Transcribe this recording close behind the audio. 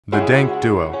The Dank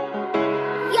Duo.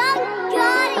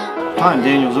 Time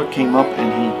Daniel Zook came up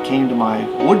and he came to my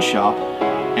wood shop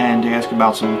and to ask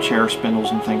about some chair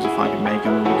spindles and things if I could make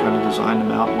them, and we kind of designed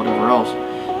them out and whatever else.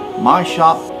 My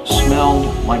shop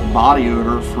smelled like body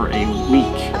odor for a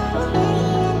week.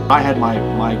 I had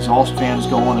my exhaust fans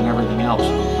going and everything else.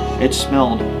 It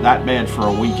smelled that bad for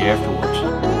a week afterwards.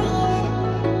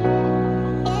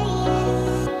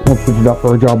 Won't switch it up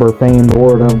for a job or fame. The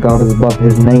word of God is above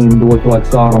his name. To work like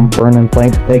Sodom, burning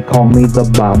flames. They call me the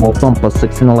Bible thumper.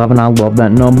 6 and 11, I love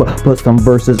that number. Put some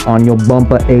verses on your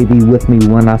bumper. AD with me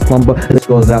when I slumber. This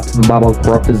goes out to the Bible.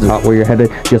 Corrupt is hot where you're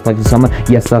headed, just like the summer.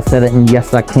 Yes, I said it, and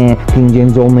yes, I can. King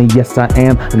James only, yes, I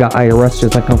am. I got IRS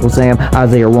just like Uncle Sam.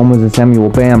 Isaiah, Romans, and Samuel,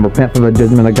 bam. Repent for the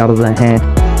judgment of God is at hand.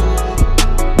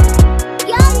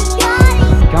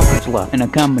 And I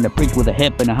come and I preach with a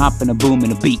hip and a hop and a boom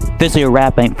and a beat. This here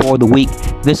rap ain't for the weak.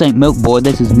 This ain't milk, boy,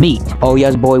 this is meat. Oh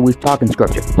yes, boy, we've talking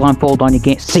scripture. Blindfold on, you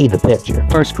can't see the picture.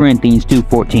 1 Corinthians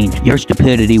 2:14. Your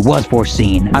stupidity was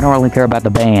foreseen. I don't really care about the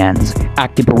bands.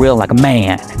 Acting for real like a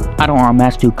man. I don't wear a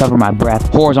mask to cover my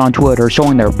breath. Whores on Twitter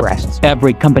showing their breasts.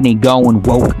 Every company going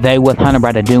woke. They with Hunter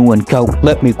Biden doing coke.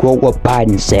 Let me quote what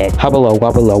Biden said. Hubble,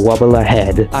 wubble, wubble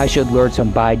ahead. I should learn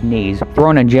some Bidenese.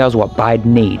 Thrown in jail's what Biden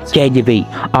needs.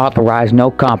 J.O.G.I.AH. Authorized, no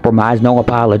compromise, no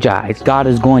apologize. God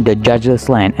is going to judge this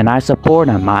land, and I support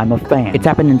him. I'm a fan. It's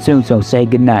happening soon, so say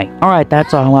goodnight. Alright,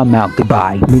 that's all. I'm out.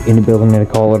 Goodbye. Meet in a building and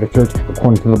call it a church.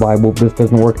 According to the Bible, this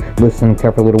doesn't work. Listen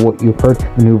carefully to what you've heard.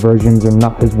 The new versions are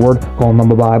not his word. Calling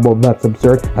them a Bible, that's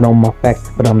absurd. I know my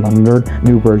facts, but I'm not a nerd.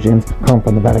 New versions come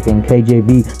from the Vatican.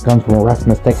 KJV comes from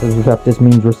Erasmus, Texas. This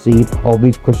means receive. All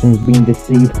these Christians being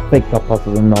deceived. Fake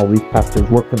apostles and all these pastors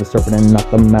work for the serpent and not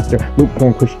the master.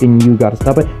 Lukewarm Christian, you gotta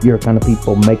stop it. Your kind of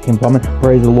people make him vomit.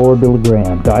 Praise the Lord, Billy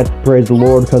Graham died. Praise the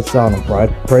Lord, cause Sodom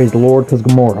fried. Praise the Lord, cause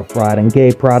Gomorrah fried. And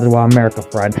gay pride is why America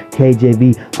fried.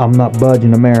 KJV, I'm not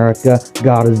budging. America,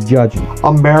 God is judging.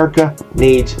 America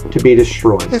needs to be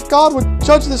destroyed. If God would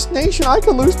judge this nation, I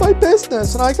could lose my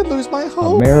business and I could lose my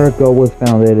home. America was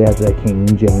founded as a King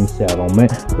James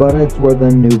settlement, but it's where the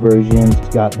new versions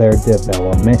got their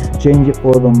development. Change it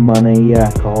for the money,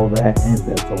 yeah, call that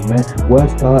embezzlement.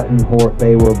 Westcott and Hort,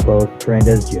 they were both trained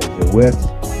as Jesuits.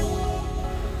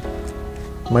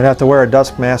 You might have to wear a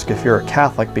dust mask if you're a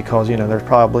Catholic, because there's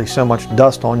probably so much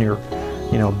dust on your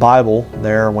Bible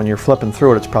there. When you're flipping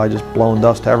through it, it's probably just blowing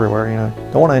dust everywhere.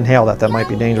 Don't want to inhale that. That might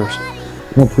be dangerous.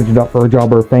 Won't switch it up for a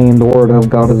job or fame. The word of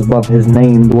God is above his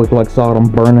name. To work like Sodom,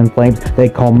 burning flames. They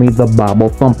call me the Bible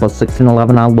thumper. 6 and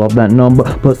 11, I love that number.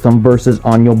 Put some verses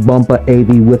on your bumper.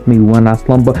 AD with me when I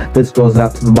slumber. This goes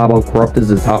out to the Bible. Corrupt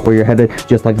is hot where you're headed,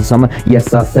 just like the summer.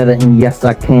 Yes, I said it, and yes,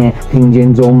 I can. King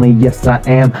James only, yes, I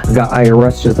am. I got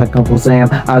IRS just like Uncle Sam.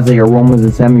 Isaiah, Romans,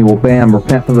 and Samuel, bam.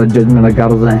 Repent for the judgment of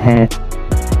God is at hand.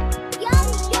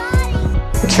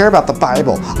 Care about the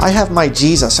Bible. I have my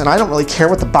Jesus, and I don't really care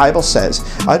what the Bible says.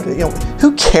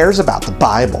 Who cares about the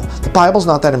Bible? The Bible's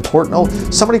not that important. Oh,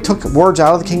 somebody took words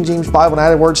out of the King James Bible and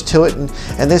added words to it, and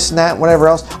this and that, and whatever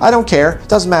else. I don't care. It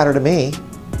doesn't matter to me.